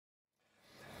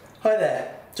Hi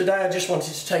there. Today I just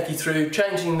wanted to take you through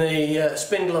changing the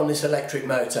spindle on this electric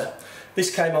motor.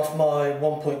 This came off my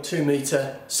 1.2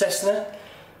 metre Cessna,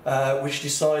 which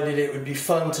decided it would be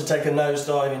fun to take a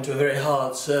nosedive into a very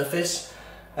hard surface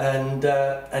and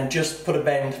just put a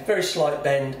bend, very slight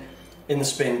bend in the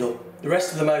spindle. The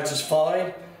rest of the motor's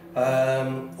fine,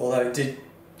 although it did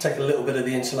take a little bit of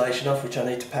the insulation off, which I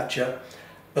need to patch up.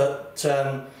 But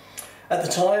at the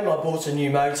time I bought a new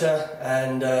motor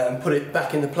and put it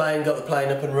back in the plane, got the plane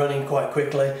up and running quite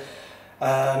quickly.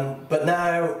 But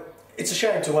now it's a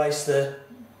shame to waste the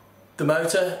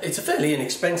motor. It's a fairly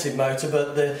inexpensive motor,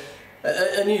 but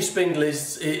a new spindle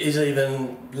is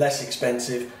even less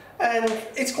expensive, and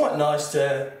it's quite nice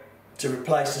to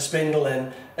replace the spindle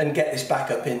and get this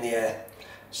back up in the air.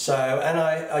 So, and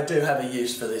I do have a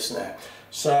use for this now.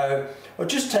 So I'll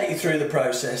just take you through the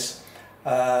process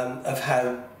of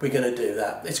how we're going to do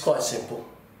that. It's quite simple.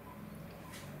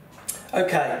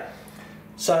 Okay,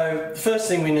 so the first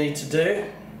thing we need to do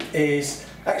is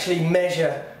actually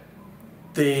measure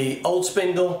the old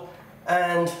spindle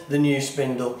and the new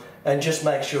spindle and just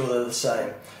make sure they're the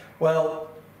same. Well,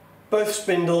 both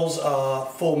spindles are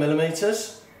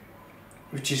 4mm,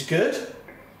 which is good.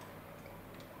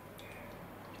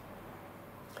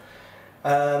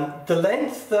 The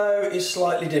length though is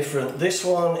slightly different. This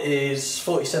one is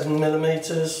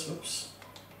 47mm, oops,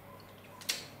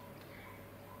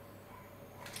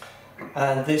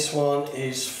 and this one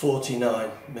is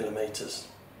 49mm.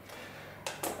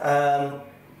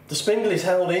 The spindle is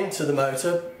held into the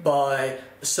motor by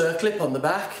a circlip on the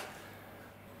back,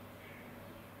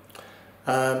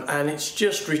 and it's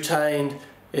just retained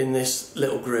in this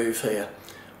little groove here.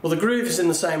 Well, the groove is in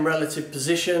the same relative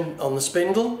position on the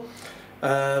spindle.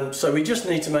 So we just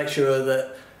need to make sure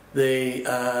that the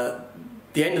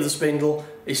end of the spindle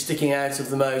is sticking out of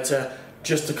the motor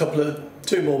just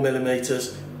two more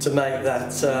millimeters to make that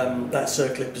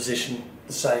circlip position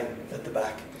the same at the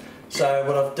back. So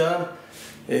what I've done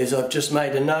is I've just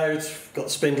made a note, got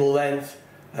the spindle length,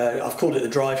 I've called it the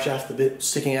drive shaft, the bit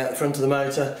sticking out the front of the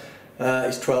motor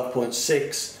is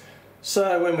 12.6.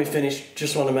 So when we finish,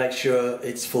 just want to make sure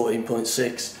it's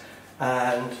 14.6,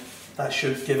 and that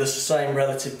should give us the same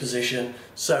relative position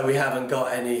so we haven't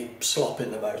got any slop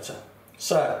in the motor.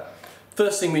 So,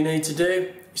 first thing we need to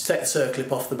do is take the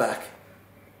circlip off the back.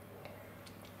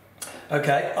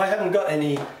 Okay, I haven't got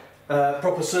any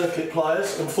proper circlip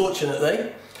pliers,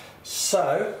 unfortunately,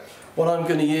 so what I'm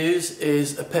going to use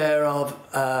is a pair of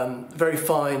very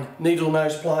fine needle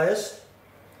nose pliers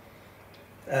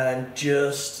and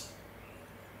just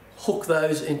hook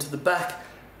those into the back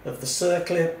of the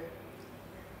circlip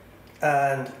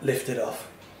and lift it off.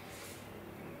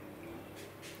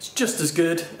 It's just as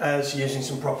good as using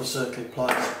some proper circlip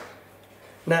pliers.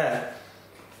 Now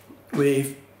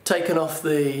we've taken off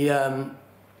the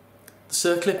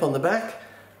circlip on the back,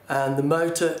 and the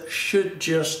motor should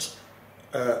just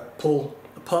pull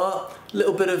apart. A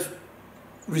little bit of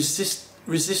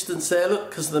resistance there, look,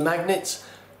 because of the magnets,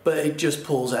 but it just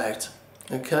pulls out.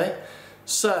 Okay,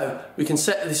 so we can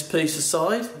set this piece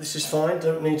aside. This is fine,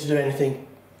 don't need to do anything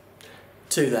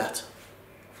to that.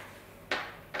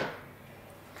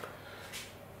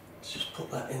 Let's just put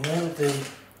that in there with the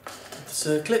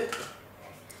circlip.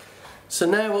 So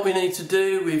now what we need to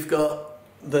do, we've got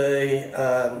the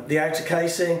outer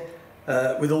casing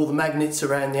with all the magnets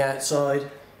around the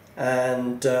outside,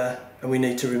 and we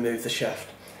need to remove the shaft.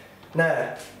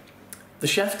 Now the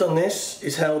shaft on this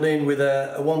is held in with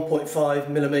a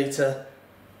 1.5mm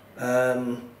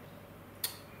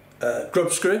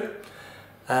grub screw.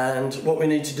 And what we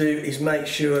need to do is make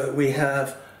sure we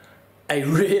have a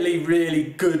really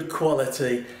good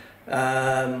quality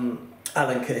Allen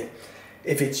key.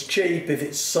 If it's cheap, if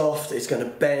it's soft, it's going to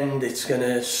bend, it's going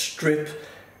to strip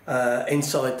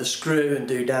inside the screw and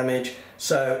do damage.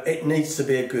 So it needs to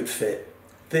be a good fit.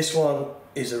 This one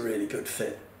is a really good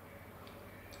fit.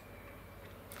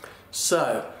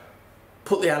 So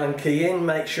put the Allen key in,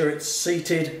 make sure it's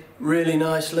seated really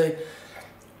nicely,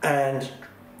 and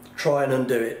try and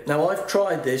undo it. Now I've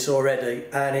tried this already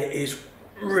and it is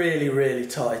really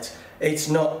tight. It's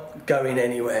not going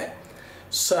anywhere.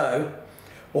 So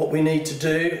what we need to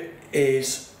do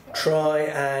is try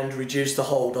and reduce the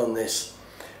hold on this.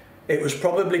 It was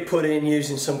probably put in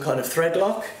using some kind of thread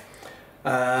lock.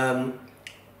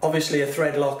 Obviously a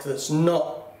thread lock that's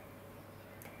not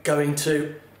going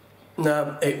to,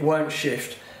 no, it won't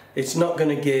shift. It's not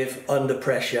going to give under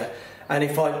pressure, and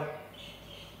if I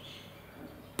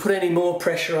put any more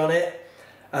pressure on it,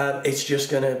 it's just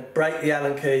going to break the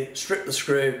Allen key, strip the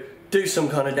screw, do some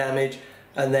kind of damage,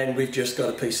 and then we've just got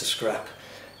a piece of scrap.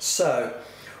 So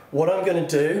what I'm going to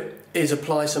do is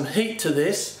apply some heat to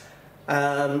this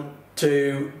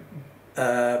to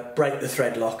break the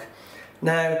thread lock.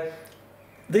 Now,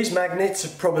 these magnets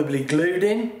are probably glued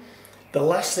in. The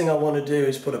last thing I want to do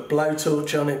is put a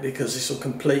blowtorch on it because this will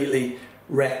completely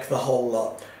wreck the whole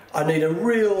lot. I need a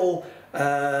real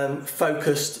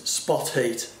focused spot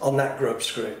heat on that grub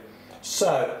screw.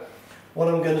 So what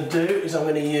I'm going to do is I'm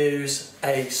going to use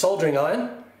a soldering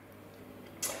iron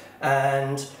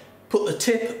and put the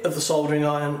tip of the soldering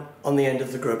iron on the end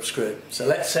of the grub screw. So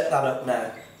let's set that up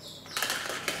now.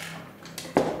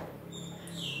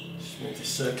 Just move this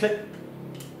circlet.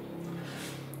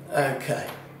 Okay,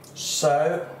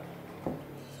 so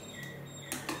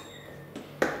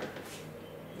plug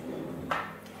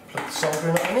the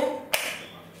soldering iron in.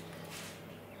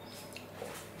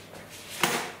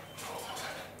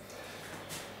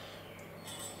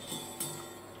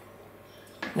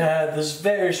 Now, there's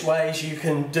various ways you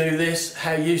can do this.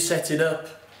 How you set it up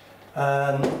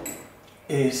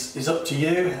is up to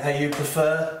you, how you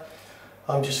prefer.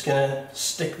 I'm just going to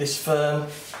stick this firm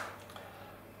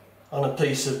on a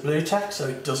piece of blue tack so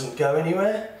it doesn't go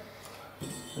anywhere.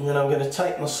 And then I'm going to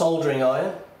take my soldering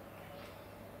iron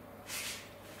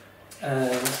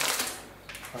and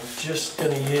I'm just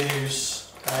going to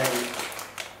use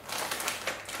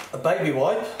a baby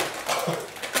wipe.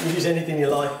 Use anything you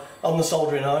like on the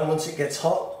soldering iron once it gets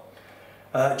hot,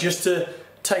 just to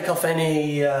take off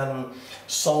any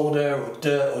solder or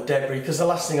dirt or debris, because the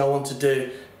last thing I want to do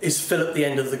is fill up the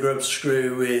end of the grub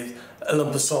screw with a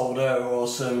lump of solder or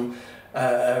some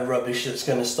rubbish that's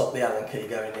going to stop the Allen key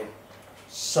going in.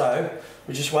 So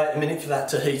we just wait a minute for that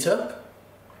to heat up.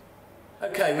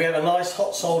 Okay, we have a nice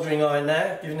hot soldering iron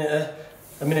now, giving it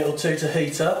a minute or two to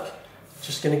heat up.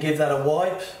 Just going to give that a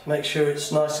wipe, make sure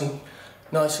it's nice and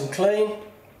clean.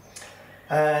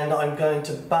 And I'm going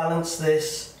to balance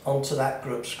this onto that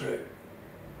grub screw.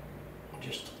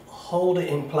 Just hold it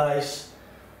in place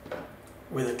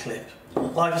with a clip.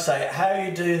 Like I say, how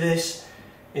you do this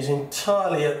is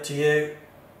entirely up to you,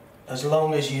 as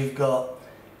long as you've got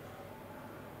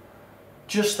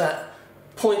just that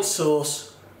point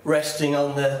source resting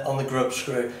on the grub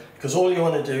screw, because all you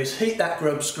want to do is heat that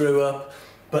grub screw up,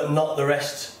 but not the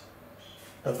rest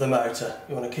of the motor.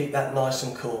 You want to keep that nice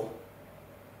and cool.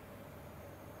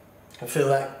 I feel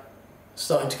that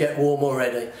starting to get warm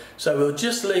already. So we'll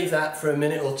just leave that for a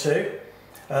minute or two,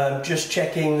 just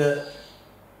checking that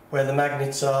where the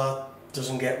magnets are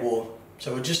doesn't get warm.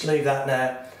 So we'll just leave that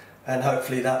now, and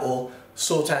hopefully that will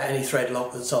sort out any thread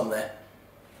lock that's on there.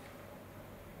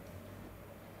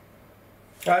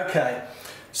 Okay,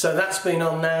 so that's been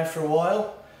on now for a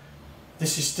while.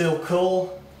 This is still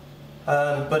cool,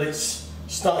 but it's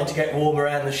starting to get warm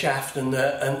around the shaft and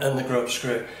the grub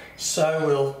screw. So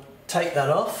we'll take that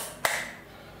off.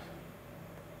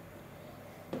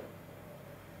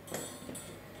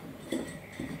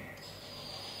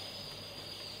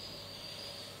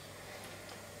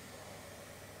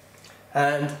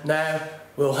 And now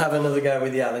we'll have another go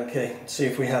with the Allen key and see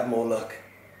if we have more luck.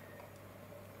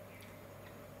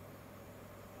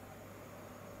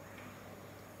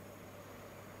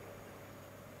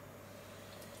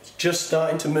 It's just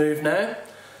starting to move now.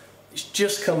 It's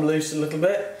just come loose a little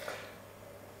bit.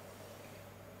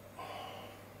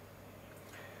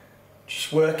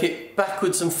 Just work it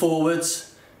backwards and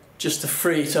forwards just to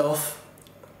free it off.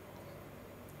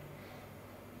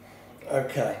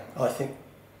 Okay, I think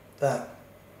that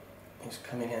is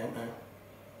coming out now.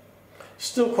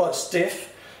 Still quite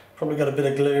stiff, probably got a bit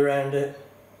of glue around it.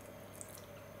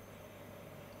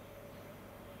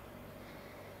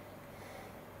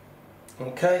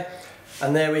 Okay,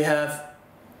 and there we have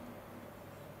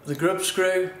the grub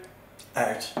screw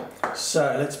out.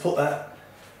 So let's put that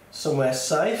somewhere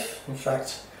safe. In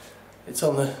fact, it's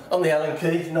on the Allen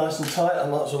key, nice and tight. I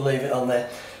might as well leave it on there.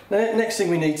 Now, next thing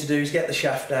we need to do is get the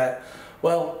shaft out.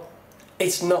 Well,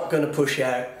 it's not going to push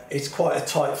out. It's quite a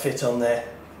tight fit on there.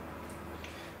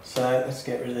 So let's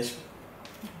get rid of this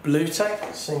blue tack.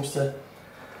 It seems to have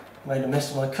made a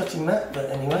mess of my cutting mat, but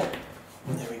anyway,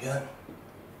 there we go.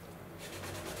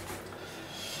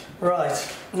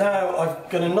 Right, now I'm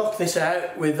going to knock this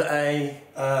out with just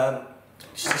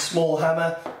a small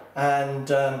hammer, and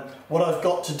what I've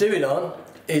got to do it on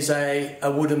is a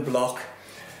wooden block.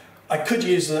 I could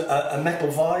use a metal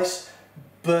vise,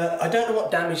 but I don't know what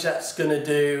damage that's going to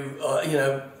do, you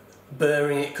know,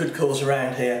 burring it could cause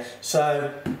around here.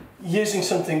 So using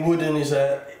something wooden is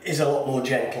a lot more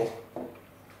gentle.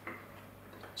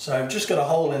 So I've just got a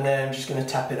hole in there, I'm just going to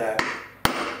tap it out.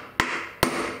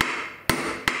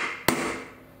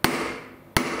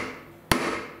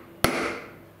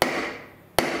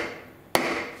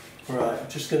 Right, I've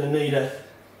just going to need a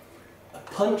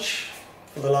punch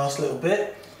for the last little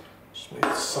bit. Just move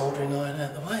the soldering iron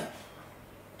out of the way.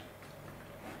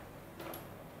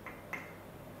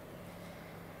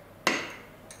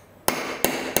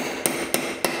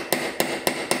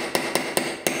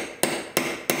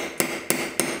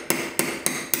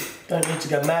 Don't need to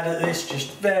go mad at this,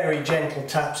 just very gentle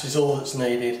taps is all that's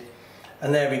needed.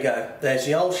 And there we go, there's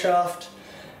the old shaft,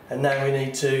 and now we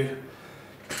need to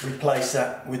replace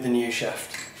that with the new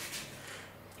shaft.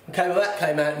 Okay, well that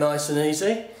came out nice and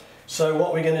easy. So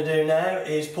what we're going to do now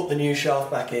is put the new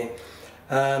shaft back in.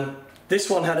 This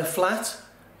one had a flat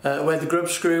where the grub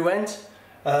screw went.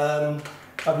 I've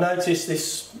noticed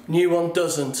this new one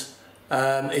doesn't,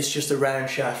 it's just a round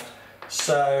shaft.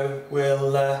 So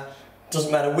we'll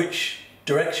doesn't matter which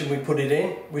direction we put it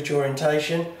in, which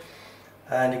orientation,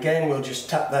 and again we'll just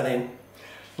tap that in.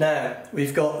 Now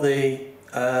we've got the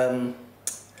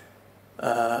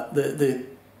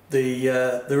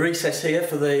recess here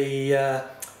for the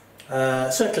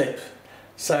circlip.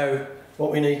 So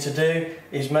what we need to do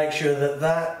is make sure that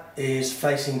that is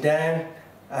facing down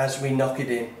as we knock it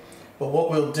in. But what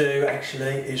we'll do actually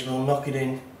is we'll knock it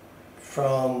in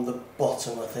from the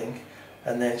bottom, I think,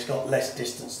 and then it's got less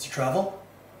distance to travel.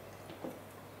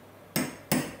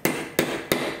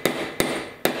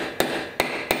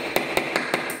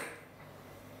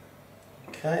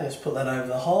 Okay, let's put that over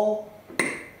the hole.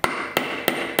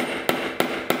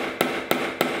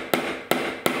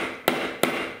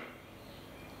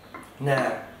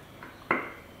 Now,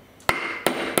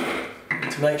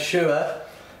 to make sure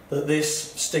that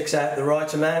this sticks out the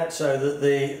right amount so that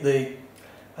the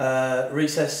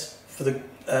recess for the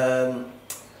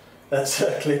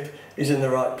circlip is in the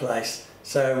right place.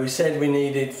 So we said we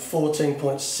needed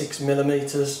 14.6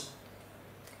 millimeters.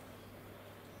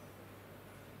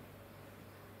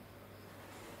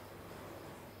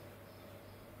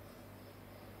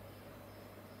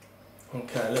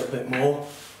 Okay, a little bit more.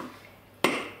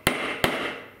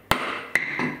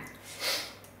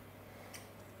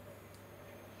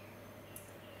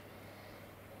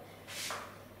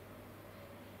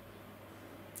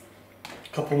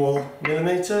 A couple more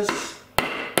millimeters.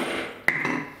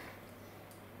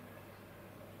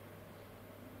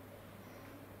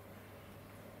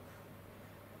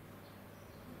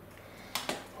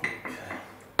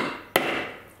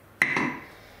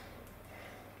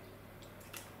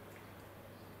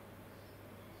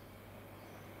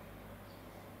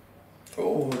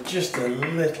 Oh, just a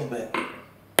little bit.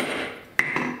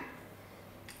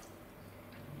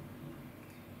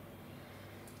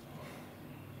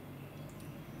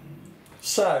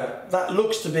 So that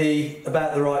looks to be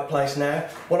about the right place now.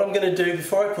 What I'm going to do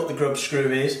before I put the grub screw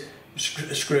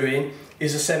in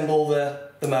is assemble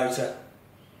the motor.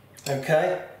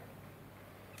 Okay,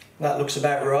 that looks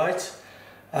about right.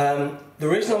 The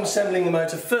reason I'm assembling the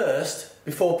motor first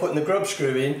before putting the grub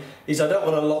screw in is I don't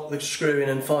want to lock the screw in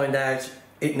and find out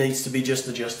it needs to be just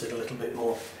adjusted a little bit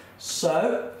more.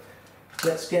 So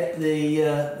let's get the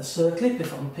circlip,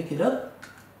 if I can pick it up.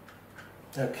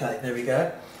 Okay, there we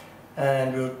go.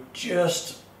 And we'll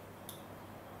just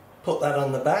put that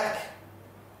on the back.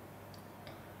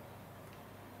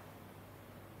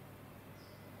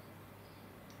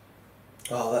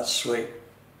 Oh, that's sweet.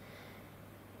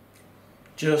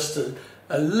 Just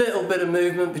a little bit of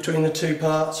movement between the two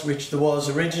parts, which there was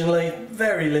originally,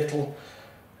 very little,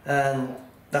 and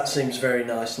that seems very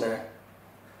nice now.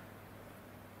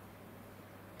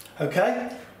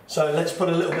 Okay, so let's put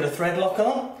a little bit of thread lock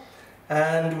on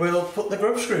and we'll put the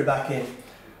grub screw back in.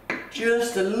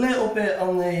 Just a little bit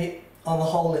on the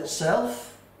hole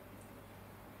itself,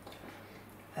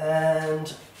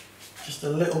 and just a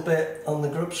little bit on the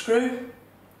grub screw.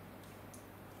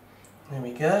 There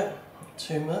we go, not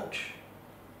too much.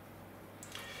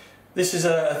 This is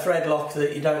a thread lock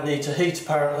that you don't need to heat,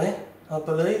 apparently, I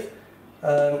believe.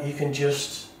 You can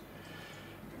just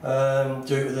do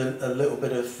it with a little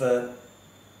bit of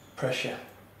pressure.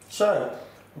 So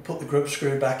we'll put the grub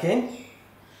screw back in.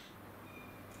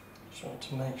 Just want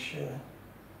to make sure.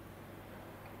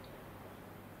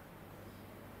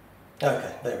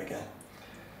 Okay, there we go.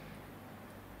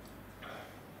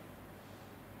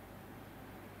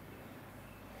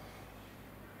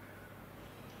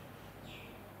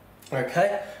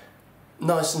 Okay,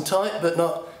 nice and tight, but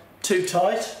not too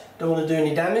tight. Don't want to do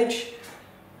any damage.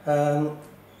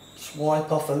 Just wipe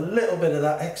off a little bit of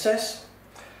that excess.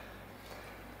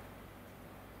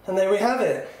 And there we have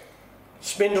it.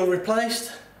 Spindle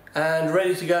replaced and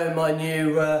ready to go in my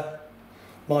new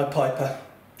my Piper.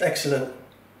 Excellent.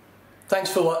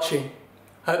 Thanks for watching.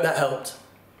 Hope that helped.